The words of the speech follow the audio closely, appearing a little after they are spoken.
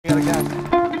out of gas.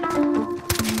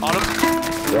 On him.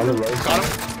 Got him.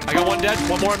 I got one dead.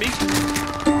 One more on me.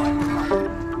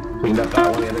 Cleaned up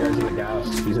that one. The other guy's in the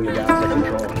gas. He's in the gas. I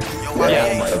control.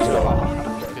 Yeah.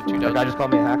 Good, two dead. That guy just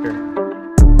called me a hacker.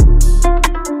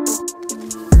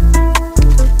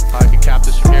 I can cap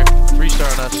this from here. 3-star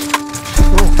on us.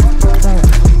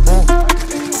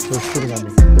 They're shooting at me.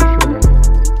 They're shooting at me.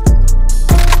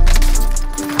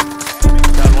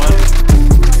 Down one.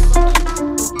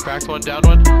 Cracked one. Down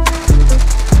one.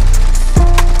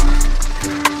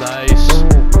 Nice.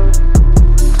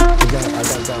 I got down by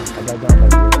the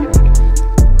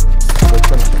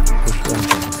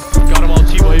Got him all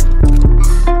T-wipe.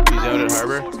 He's out at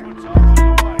harbor.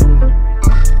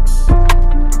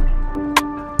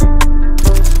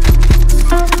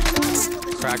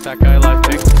 Cracked that guy, live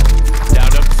pick.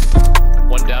 Downed him.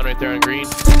 One down right there on green.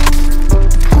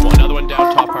 Another one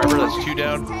down top harbor, that's 2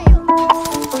 down.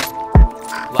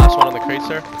 Last one on the crates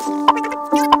there.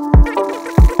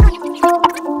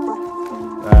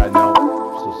 No.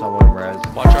 So someone res.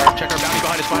 Watch our, check our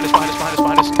bounty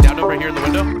behind us. Down him right here in the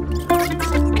window.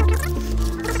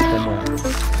 somewhere.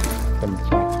 From the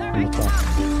top.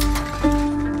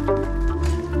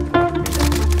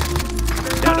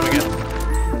 Down him again.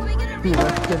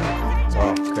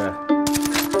 Oh, okay.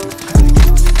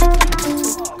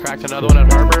 Cracked another one at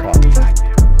harbor.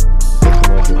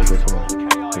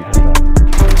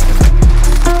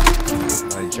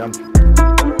 I jumped.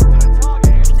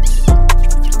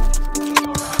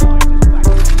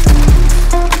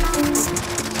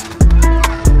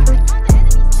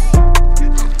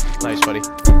 Nice, buddy. 2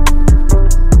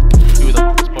 of them.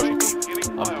 Let's push them.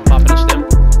 I'm popping a stim.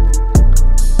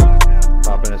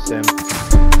 Popping a sim.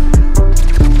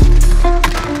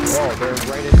 Oh, they're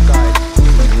right inside.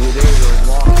 They were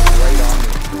walking right on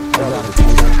me.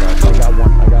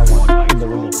 I got one in the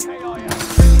window.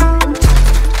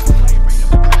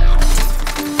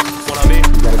 One on me.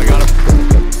 I got him.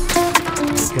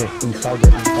 Okay, inside the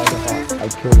hall. I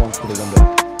killed one through the window.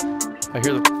 I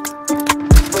hear them.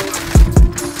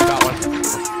 Got one.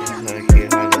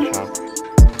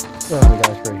 Oh, the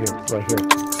guy's right here.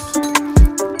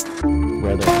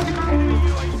 Where they?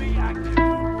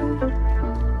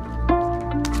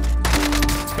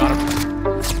 Got him.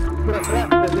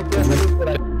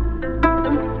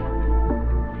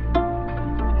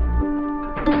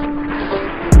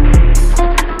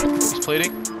 He's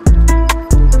plating.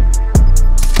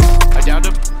 I downed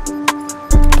him.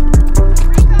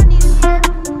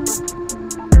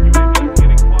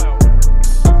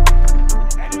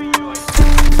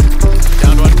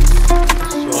 Downed one.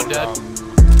 One dead.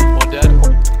 One dead.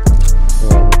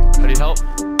 I need help.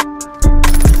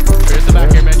 Right at the back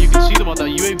here, man. You can see them on that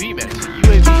UAV, man. It's a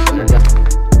UAV.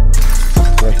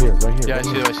 Right here. Yeah, I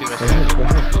see them.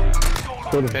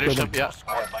 Finished him, yeah.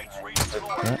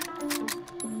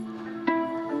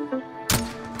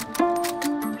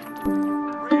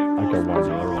 I got one, the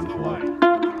other one's alive.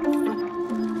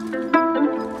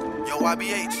 Yo,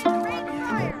 YBH.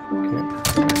 Okay.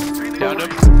 Downed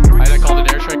him. I called an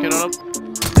airstrike in on him.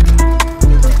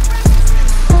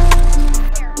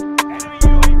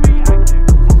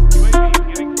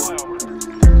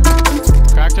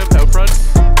 Cracked him, out front.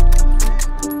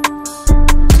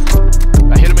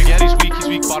 I hit him again, he's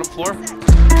weak, bottom floor.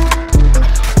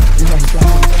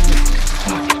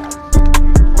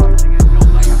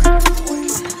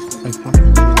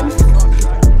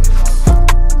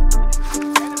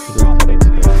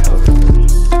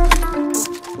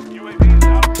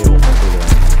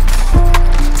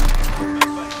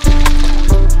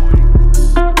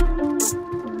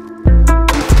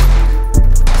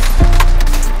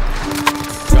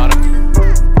 Got him.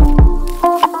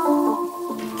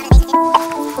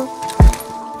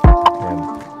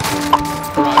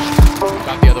 Garage.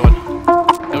 Got the other one.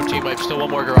 No team wipe. Still one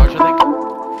more garage, I think.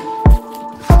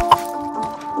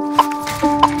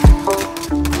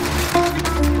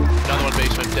 Another one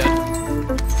basement dead.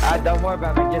 Don't worry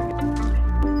about me.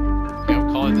 Okay, I'm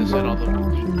calling this in on them.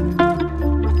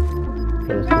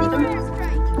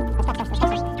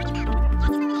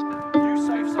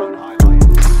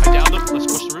 I downed them. Let's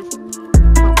push the roof.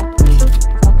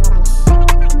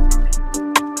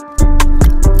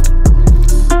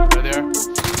 Right there.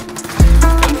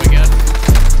 Down him again.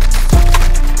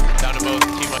 Down to both.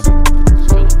 Team wipe. Just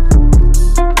kill them.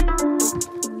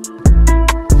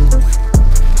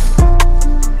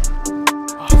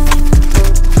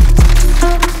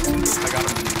 I got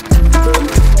him.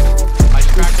 I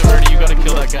cracked him already. You gotta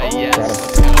kill that guy. Yes.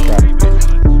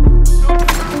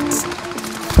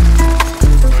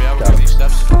 Oh yeah, we'll do these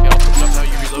steps. Okay, I'll push up now.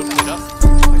 You reload, clean up.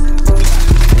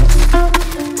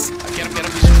 Get him.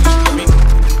 He's me.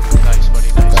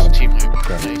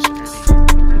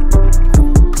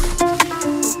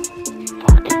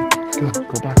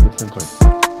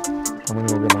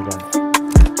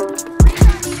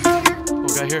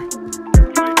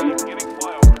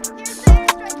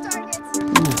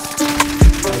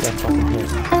 got fucking hit.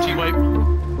 Team wipe.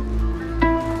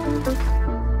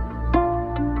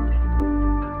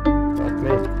 That's me.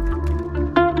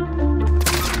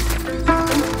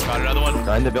 Got another one.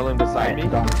 Guy in the building beside me.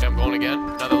 Okay, I'm going again.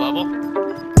 Another level.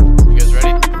 You guys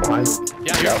ready? Behind.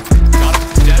 Yeah, here. Got him.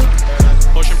 Dead.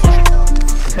 Push him, push him.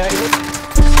 Crack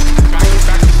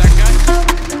the second guy.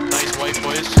 Nice white,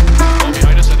 boys. All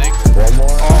behind us, I think. One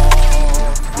more.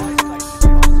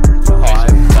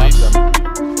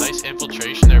 Nice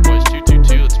infiltration there, boys.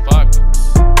 2-2-2. Let's fuck.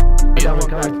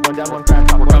 One down, one crack.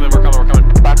 We're coming.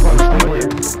 Back one.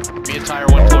 Me and Tyre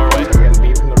 1 floor away. We're getting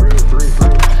beat from the roof.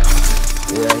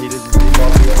 Yeah, he didn't see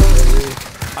all the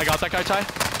roof. I got that guy, Ty.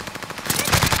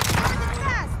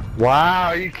 Wow,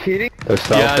 are you kidding? They're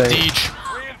Yeah, stealthing. Deej.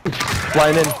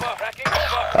 Flying in.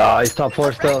 He's top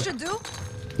floor still.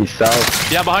 He's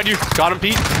south. Yeah, behind you. Got him,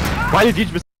 Pete. Why did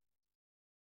Deej miss?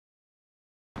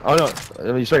 Oh no,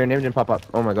 you saw your name didn't pop up.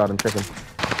 Oh my god, I'm tripping.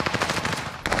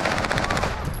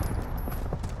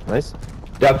 Nice.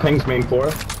 Yeah, ping's main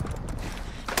floor.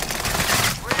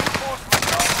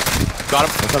 Got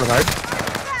him. I'm coming hard.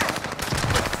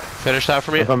 Finish that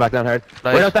for me. I'm coming back down hard.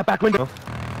 Nice. Wait out that back window.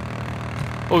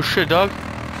 Oh shit, dog.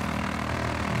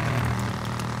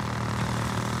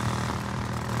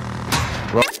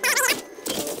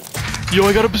 Yo,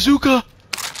 I got a bazooka.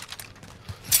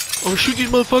 Oh, shoot these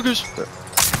motherfuckers.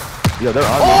 Yo, they're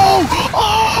on me.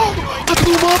 Oh! I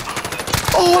blew him up.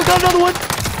 Oh, I got another one.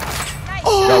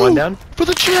 Oh! Got one down. For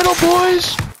the channel,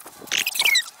 boys.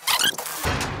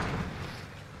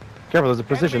 Careful, there's a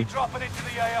precision.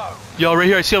 Yo, right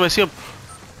here, I see him.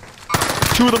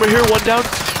 Two of them are here, one down.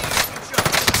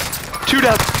 Two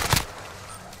down.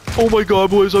 Oh my god,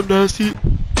 boys, I'm nasty.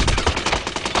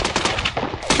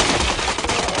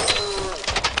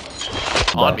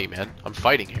 On me, man. I'm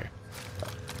fighting here.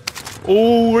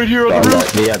 Oh, right here on the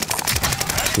roof.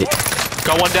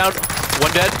 Got one down,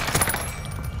 one dead.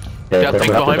 Got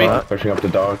thing behind me. Pushing up the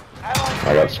dog.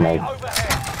 I got smoked.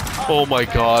 Oh my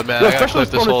god, man. I gotta clip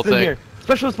this whole thing.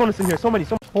 Specialist bonus in here. So many.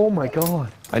 Oh my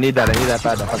god. I need that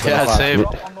bad. Yeah, same.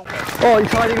 Oh,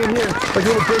 he's hiding in here. Like a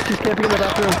little bitch, he's camping in the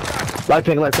bathroom. Live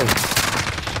ping.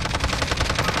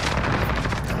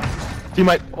 You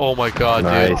might. Oh my god,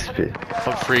 Nice. dude.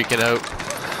 I'm freaking out.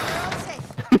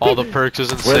 All the perks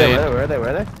is insane. Where are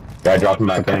they? Guy dropping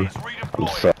back in.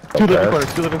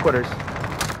 Two living quarters.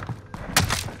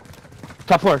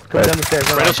 Top floor. Come down the stairs.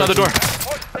 Right outside the door.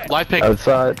 Live ping.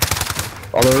 Outside.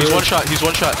 He's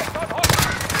one shot.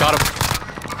 Got him.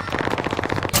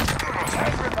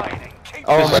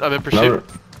 Oh, I'm in pursuit.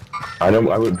 I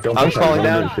know. I'm falling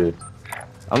down.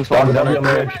 I'm falling down on the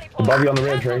ridge. Above you on the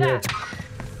ridge, right here.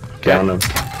 Down him.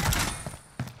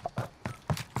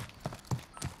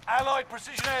 Allied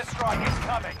precision airstrike is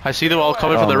coming. I see them all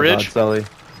coming from the ridge. God,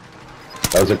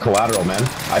 that was a collateral, man.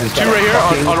 I just two right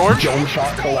here on orange. Dome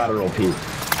shot collateral, Pete.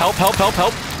 Help. So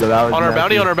on our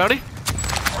bounty.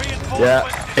 Yeah.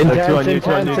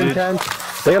 Intense.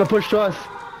 They gotta push to us.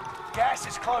 Gas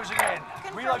is closing in.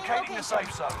 Relocating the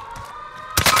safe zone.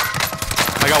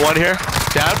 I got one here.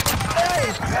 Down.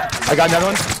 I got another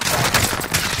one.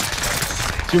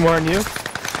 Two more on you.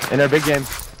 In our big game.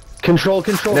 Control.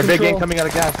 Their big game coming out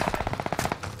of gas.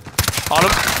 On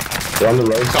him. They're on the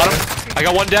road. Got him. I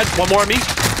got one dead. One more on me.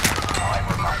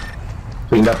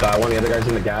 Cleaned up that one. The other guy's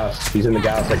in the gas. He's in the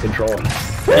gas. I control.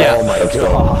 Yeah. Oh my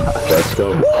god. Let's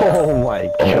go. Oh my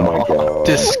god.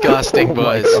 Disgusting,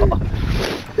 boys.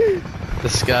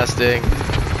 Disgusting.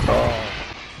 Oh.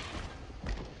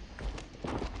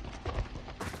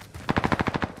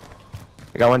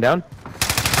 I got one down.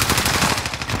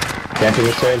 Camping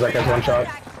the stairs, like that's one shot.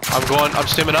 I'm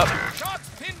stimming up.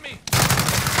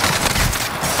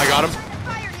 I got him.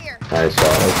 Nice.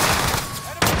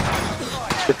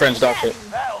 Good friends, dog shit.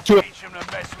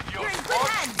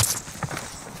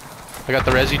 I got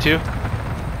the resi too.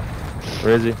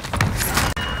 Where is he?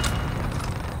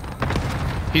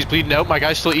 He's bleeding out. My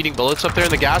guy's still eating bullets up there in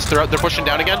the gas. They're pushing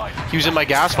down again. He was in my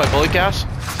gas, my bullet gas.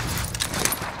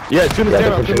 Yeah, two in the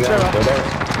stairwell.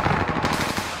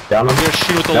 Down him. I'm gonna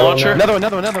shoot with the launcher. Another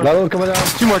one coming down.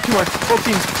 Two more. Both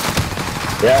teams.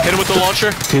 Yeah. Hit him with the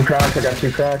launcher. Two cracks. I got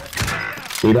two cracks.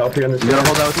 Need help here in this. You gotta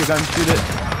hold out with your gun. Shoot it.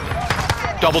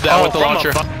 Double down with the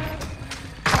launcher.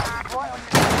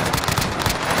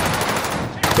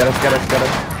 Get us.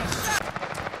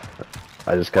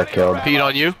 I just got killed. Pete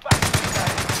on you.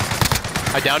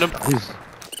 I downed him.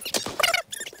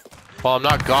 Well, I'm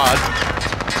not God.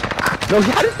 No,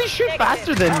 how does he shoot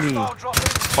faster than me?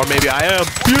 Or maybe I am.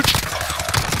 Bitch.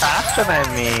 Faster than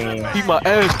me. Eat my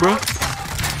ass,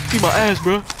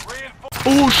 bro.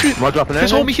 Oh shit. Am I dropping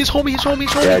his homie.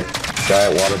 Yeah,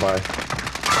 giant water by.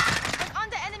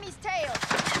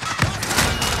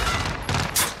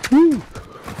 I'm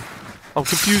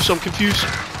confused, I'm confused.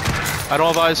 I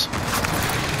don't have eyes.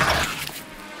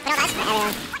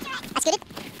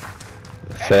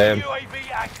 Same.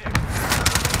 UAV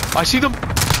active. I see them.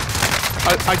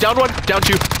 I downed one, down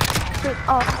two.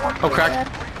 Oh, I'm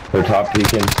cracked. They're top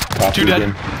peeking. Top Two dead.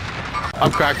 peeking.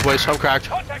 I'm cracked, boys. I'm cracked.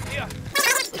 Contact here.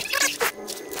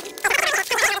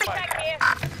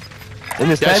 In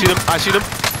this Yeah, I tent? see them. I see them.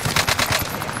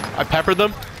 I peppered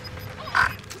them.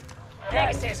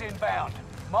 Gas is inbound.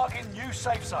 Marking new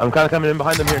safe zone. I'm kind of coming in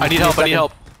behind them here. I need help. I need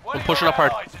help. I'm pushing up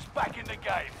hard. Is back in the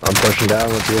game. I'm pushing down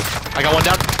with you. I got one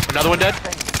down. Another one dead.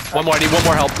 One more. I need one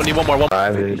more help. I need one more.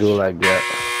 I'm gonna do like that.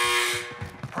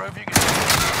 Prove you can.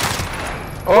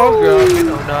 Oh god, you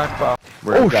know, not.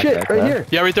 Oh shit, right here.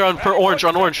 Yeah, right there on orange.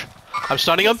 On orange. I'm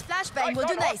stunning him. Flashbang will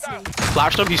do nicely.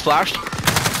 Flashed him. He's flashed.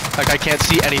 That guy can't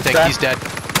see anything. He's dead.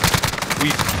 We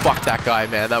fucked that guy,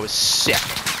 man. That was sick.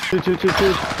 Two.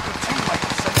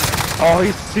 Oh,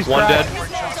 he's One dead.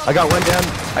 I got one down.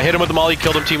 I hit him with the molly.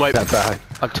 Killed him. Team wipe. That back.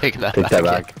 I'm taking that Take back.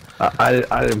 that back.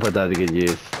 I didn't put that to good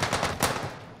use.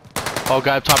 Oh,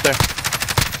 guy up top there.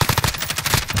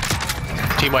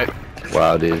 Team wipe.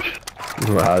 Wow, dude.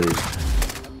 Wow, dude.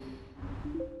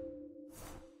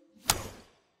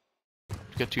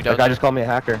 Get two That down. guy just called me a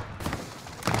hacker.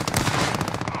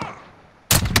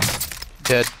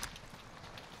 Dead.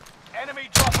 Enemy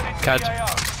dropping into Cut. the AO.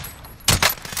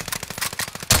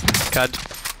 Cunt.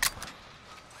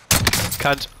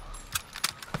 Cunt.